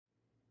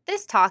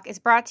This talk is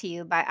brought to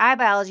you by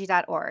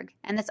iBiology.org,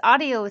 and this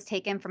audio was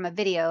taken from a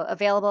video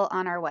available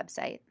on our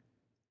website.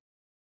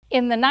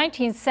 In the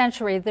 19th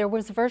century, there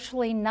was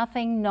virtually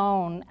nothing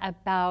known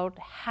about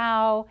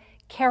how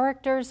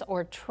characters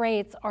or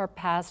traits are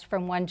passed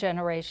from one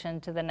generation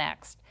to the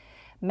next.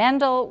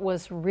 Mendel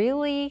was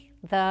really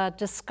the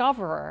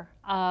discoverer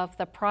of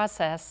the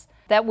process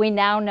that we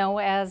now know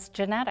as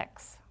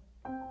genetics.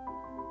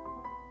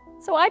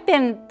 So I've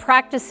been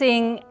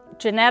practicing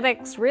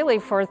genetics really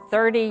for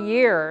 30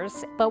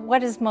 years, but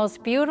what is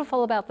most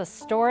beautiful about the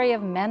story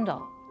of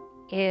Mendel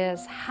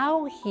is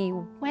how he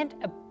went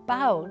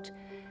about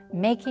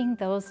making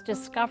those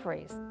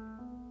discoveries.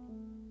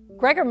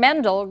 Gregor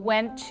Mendel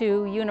went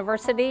to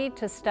university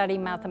to study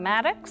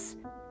mathematics.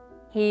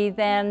 He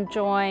then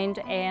joined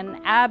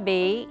an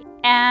abbey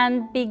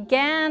and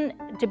began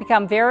to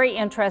become very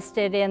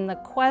interested in the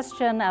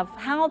question of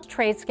how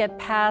traits get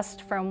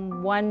passed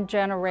from one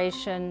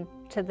generation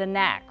to the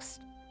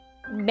next.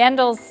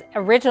 Mendel's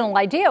original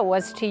idea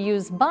was to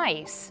use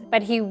mice,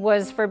 but he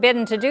was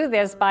forbidden to do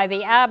this by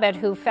the abbot,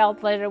 who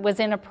felt that it was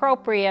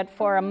inappropriate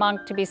for a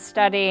monk to be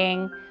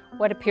studying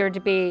what appeared to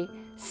be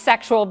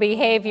sexual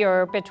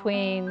behavior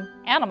between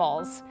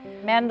animals.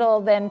 Mendel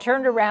then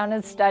turned around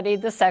and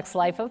studied the sex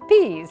life of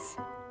peas.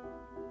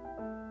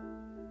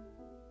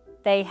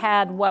 They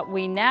had what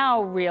we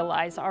now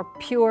realize are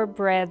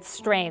purebred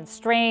strains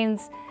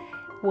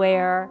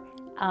where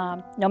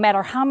no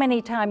matter how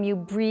many times you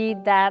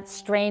breed that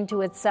strain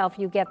to itself,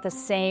 you get the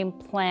same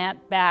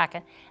plant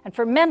back. And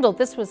for Mendel,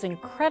 this was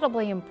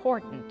incredibly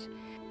important.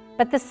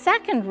 But the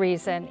second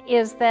reason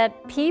is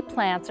that pea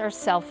plants are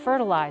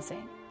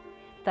self-fertilizing.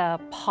 The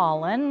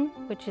pollen,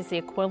 which is the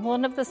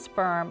equivalent of the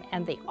sperm,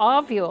 and the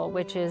ovule,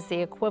 which is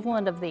the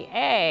equivalent of the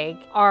egg,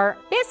 are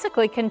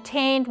basically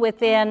contained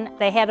within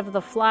the head of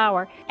the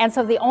flower. And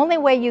so the only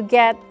way you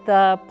get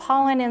the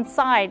pollen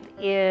inside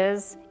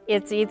is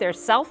it's either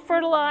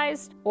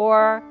self-fertilized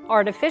or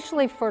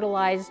artificially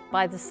fertilized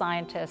by the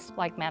scientists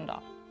like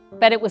Mendel.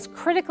 But it was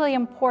critically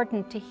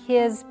important to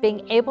his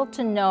being able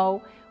to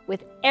know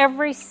with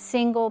every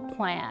single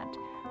plant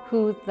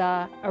who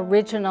the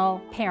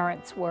original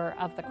parents were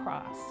of the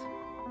cross.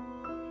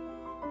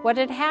 What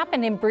had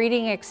happened in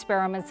breeding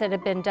experiments that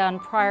had been done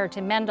prior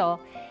to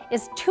Mendel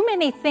is too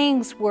many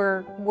things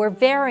were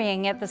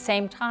varying at the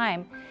same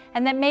time,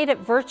 and that made it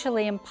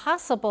virtually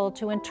impossible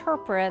to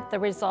interpret the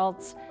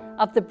results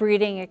of the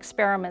breeding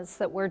experiments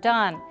that were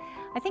done.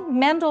 I think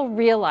Mendel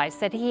realized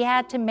that he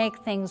had to make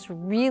things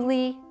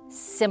really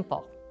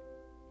simple.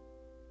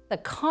 The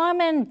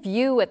common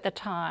view at the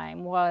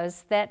time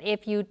was that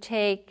if you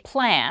take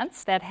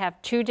plants that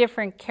have two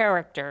different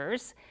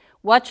characters,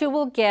 what you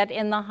will get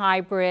in the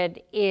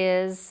hybrid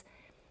is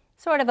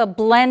sort of a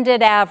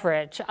blended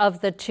average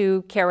of the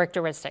two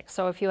characteristics.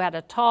 So if you had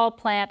a tall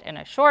plant and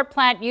a short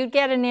plant, you'd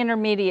get an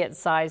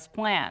intermediate-sized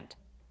plant.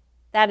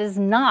 That is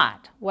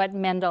not what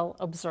Mendel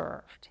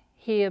observed.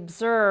 He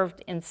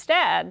observed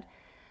instead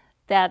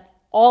that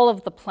all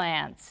of the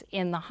plants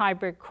in the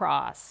hybrid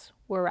cross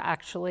were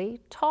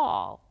actually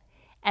tall.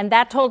 And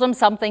that told him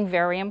something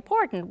very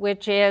important,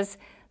 which is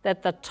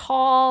that the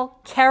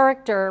tall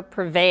character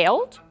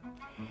prevailed,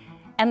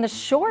 and the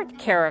short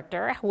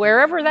character,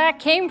 wherever that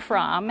came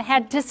from,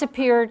 had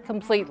disappeared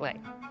completely.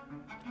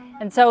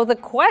 And so the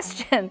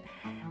question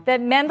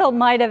that Mendel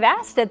might have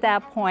asked at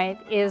that point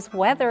is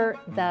whether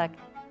the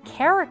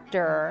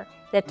character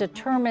that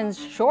determines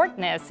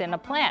shortness in a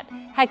plant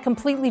had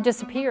completely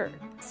disappeared.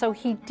 So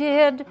he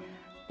did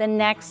the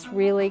next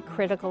really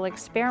critical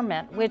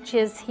experiment, which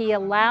is he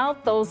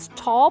allowed those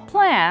tall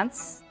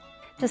plants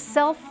to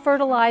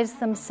self-fertilize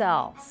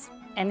themselves.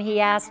 And he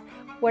asked,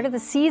 what do the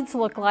seeds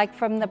look like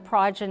from the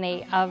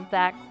progeny of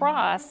that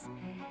cross?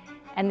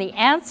 And the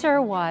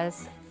answer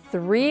was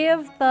 3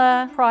 of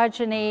the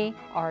progeny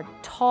are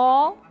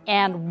tall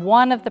and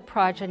 1 of the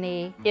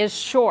progeny is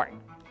short.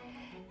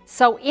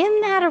 So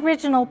in that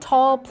original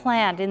tall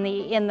plant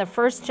in the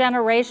first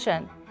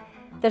generation,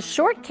 the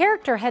short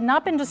character had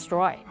not been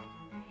destroyed.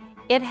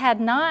 It had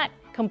not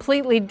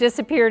completely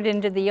disappeared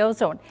into the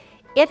ozone.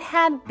 It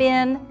had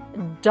been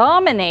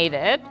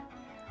dominated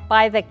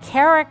by the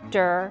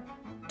character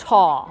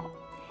tall.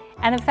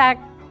 And in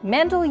fact,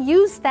 Mendel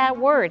used that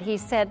word. He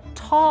said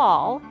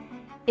tall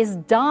is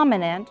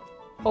dominant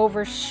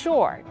over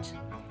short.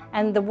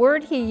 And the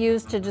word he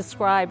used to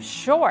describe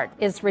short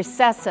is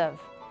recessive.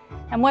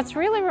 And what's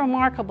really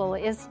remarkable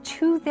is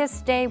to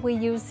this day we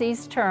use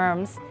these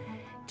terms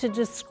to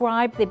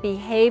describe the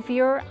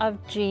behavior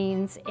of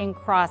genes in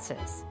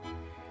crosses,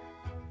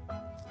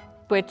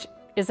 which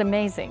is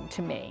amazing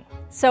to me.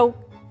 So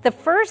the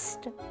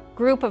first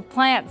group of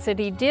plants that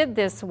he did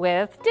this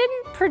with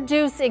didn't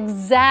produce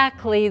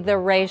exactly the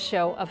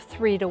ratio of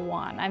 3 to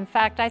 1. In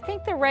fact, I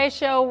think the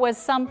ratio was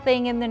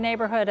something in the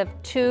neighborhood of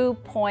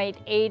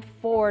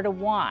 2.84 to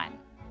 1.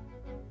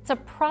 It's a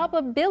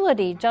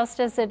probability, just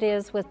as it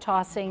is with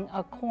tossing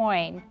a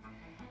coin.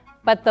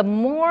 But the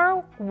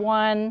more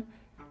one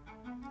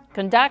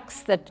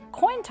conducts the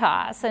coin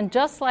toss, and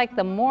just like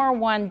the more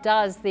one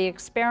does the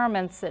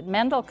experiments that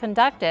Mendel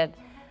conducted,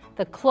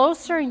 the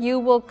closer you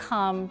will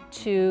come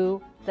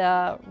to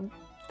the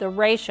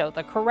ratio,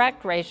 the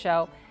correct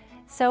ratio.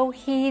 So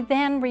he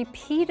then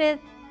repeated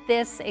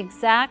this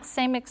exact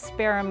same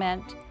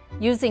experiment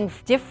using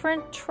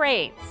different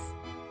traits.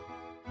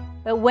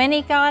 But when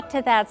he got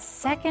to that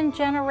second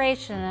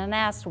generation and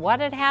asked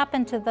what had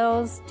happened to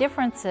those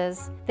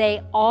differences,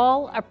 they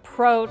all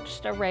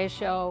approached a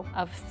ratio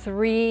of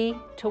 3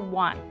 to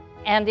 1.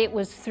 And it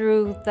was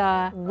through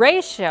the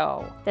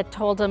ratio that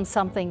told him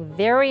something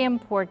very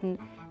important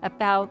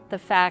about the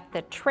fact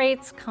that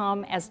traits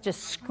come as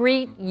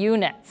discrete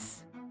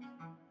units.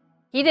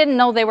 He didn't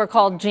know they were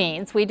called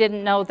genes. We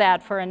didn't know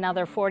that for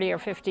another 40 or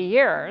 50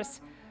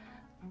 years.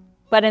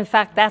 But in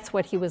fact, that's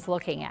what he was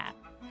looking at.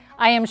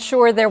 I am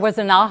sure there was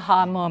an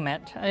aha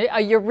moment, a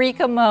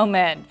eureka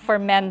moment for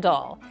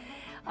Mendel.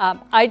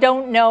 I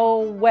don't know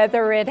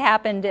whether it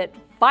happened at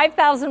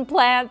 5,000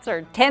 plants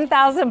or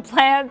 10,000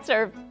 plants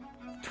or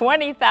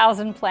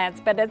 20,000 plants,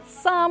 but at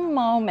some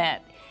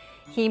moment,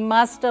 he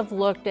must have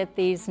looked at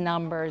these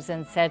numbers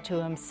and said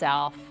to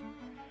himself,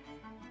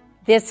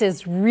 this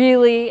is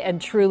really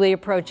and truly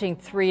approaching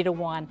 3 to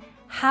 1.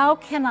 How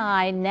can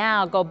I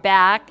now go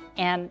back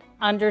and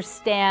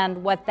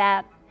understand what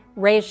that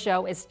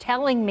ratio is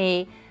telling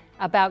me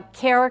about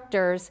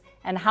characters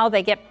and how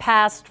they get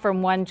passed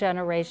from one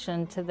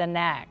generation to the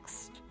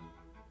next?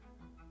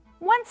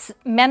 Once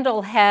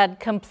Mendel had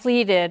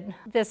completed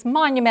this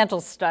monumental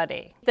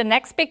study, the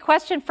next big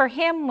question for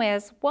him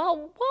was, well,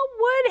 what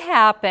would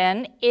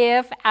happen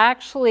if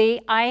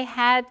actually I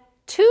had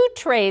 2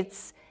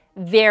 traits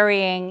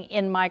varying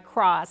in my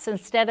cross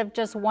instead of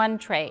just 1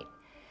 trait?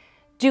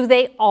 Do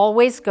they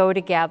always go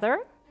together?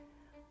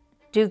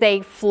 Do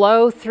they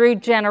flow through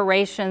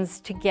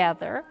generations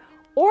together?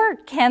 Or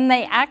can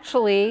they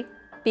actually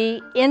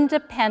be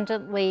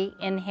independently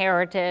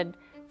inherited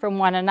from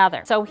one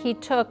another? So he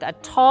took a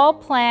tall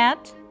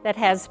plant that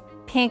has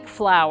pink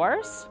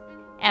flowers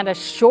and a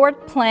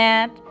short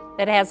plant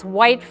that has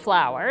white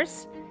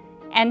flowers,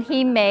 and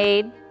he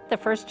made the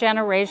first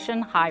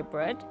generation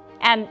hybrid.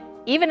 And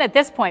even at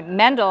this point,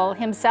 Mendel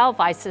himself,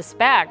 I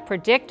suspect,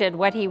 predicted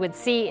what he would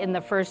see in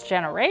the first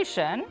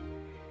generation,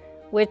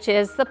 which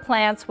is the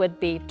plants would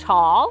be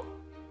tall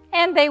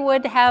and they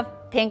would have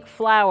pink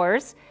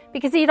flowers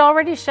because he'd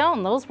already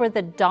shown those were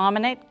the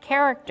dominant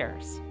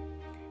characters.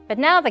 But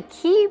now the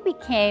key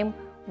became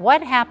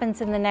what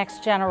happens in the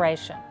next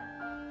generation.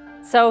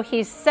 So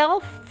he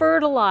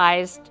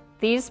self-fertilized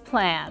these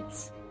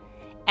plants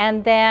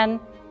and then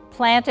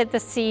planted the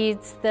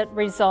seeds that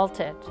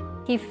resulted.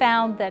 He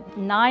found that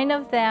 9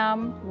 of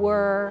them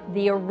were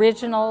the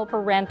original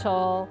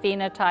parental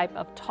phenotype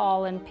of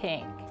tall and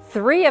pink.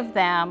 3 of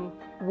them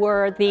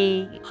were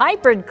the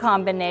hybrid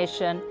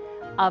combination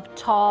of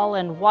tall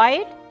and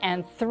white,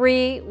 and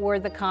 3 were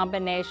the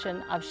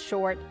combination of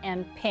short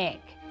and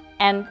pink.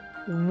 And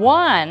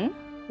 1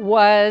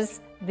 was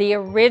the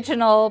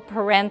original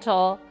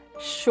parental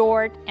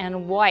short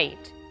and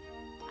white,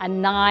 a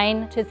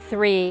 9 to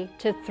 3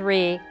 to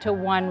 3 to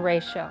 1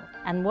 ratio.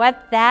 And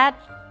what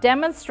that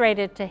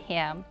demonstrated to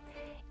him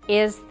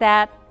is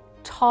that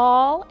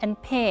tall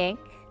and pink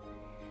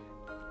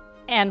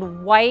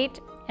and white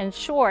and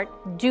short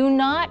do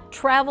not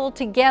travel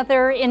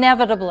together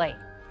inevitably,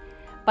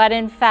 but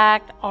in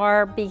fact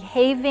are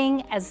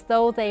behaving as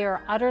though they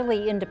are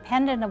utterly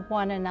independent of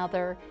one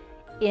another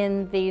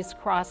in these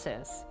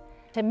crosses.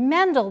 To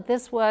Mendel,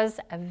 this was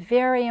a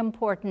very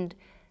important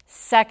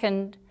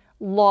second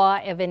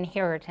law of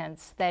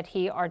inheritance that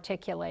he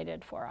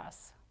articulated for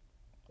us.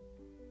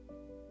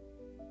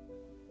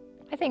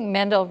 I think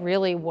Mendel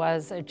really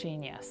was a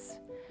genius.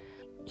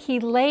 He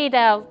laid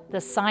out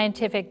the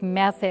scientific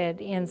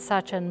method in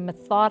such a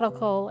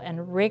methodical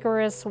and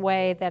rigorous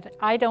way that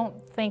I don't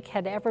think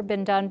had ever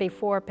been done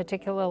before,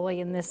 particularly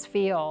in this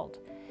field.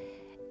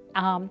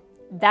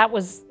 That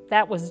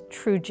was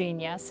true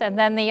genius. And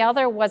then the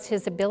other was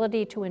his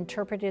ability to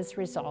interpret his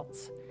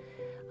results.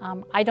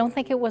 I don't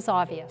think it was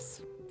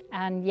obvious,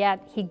 and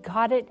yet he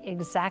got it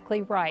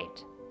exactly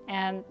right.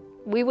 And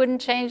we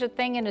wouldn't change a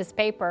thing in his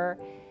paper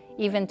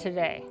even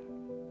today.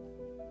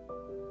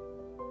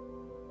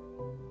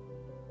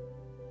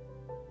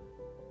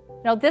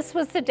 Now, this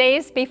was the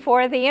days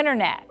before the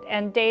internet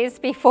and days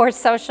before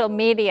social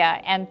media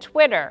and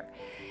Twitter.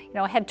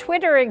 Had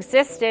Twitter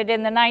existed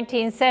in the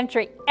 19th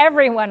century,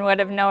 everyone would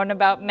have known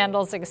about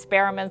Mendel's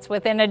experiments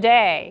within a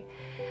day.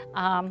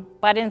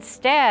 But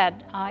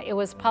instead, it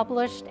was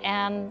published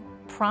and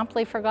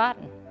promptly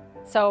forgotten.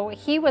 So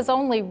he was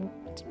only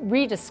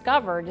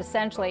rediscovered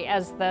essentially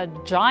as the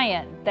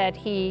giant that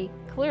he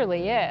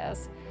clearly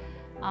is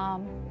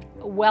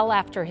well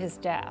after his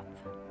death.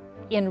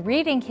 In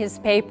reading his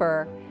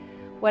paper,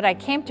 what I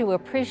came to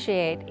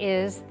appreciate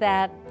is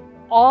that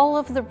all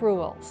of the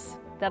rules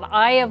that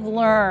I have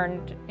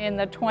learned in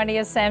the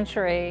 20th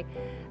century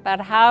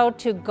about how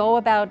to go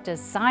about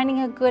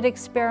designing a good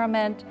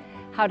experiment,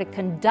 how to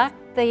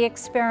conduct the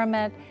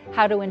experiment,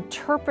 how to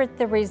interpret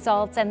the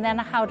results, and then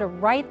how to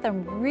write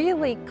them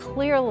really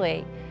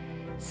clearly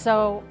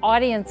so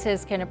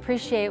audiences can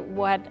appreciate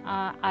what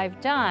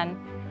I've done,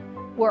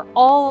 were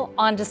all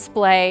on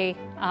display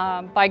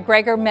by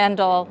Gregor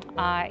Mendel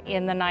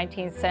in the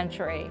 19th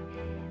century.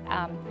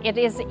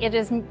 It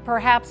is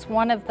perhaps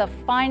one of the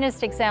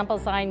finest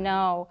examples I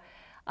know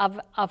of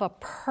a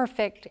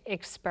perfect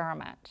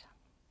experiment.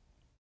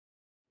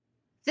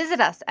 Visit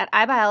us at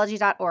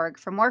iBiology.org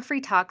for more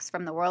free talks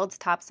from the world's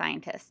top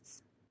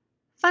scientists.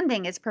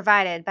 Funding is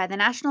provided by the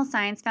National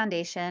Science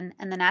Foundation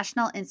and the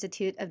National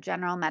Institute of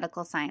General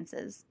Medical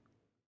Sciences.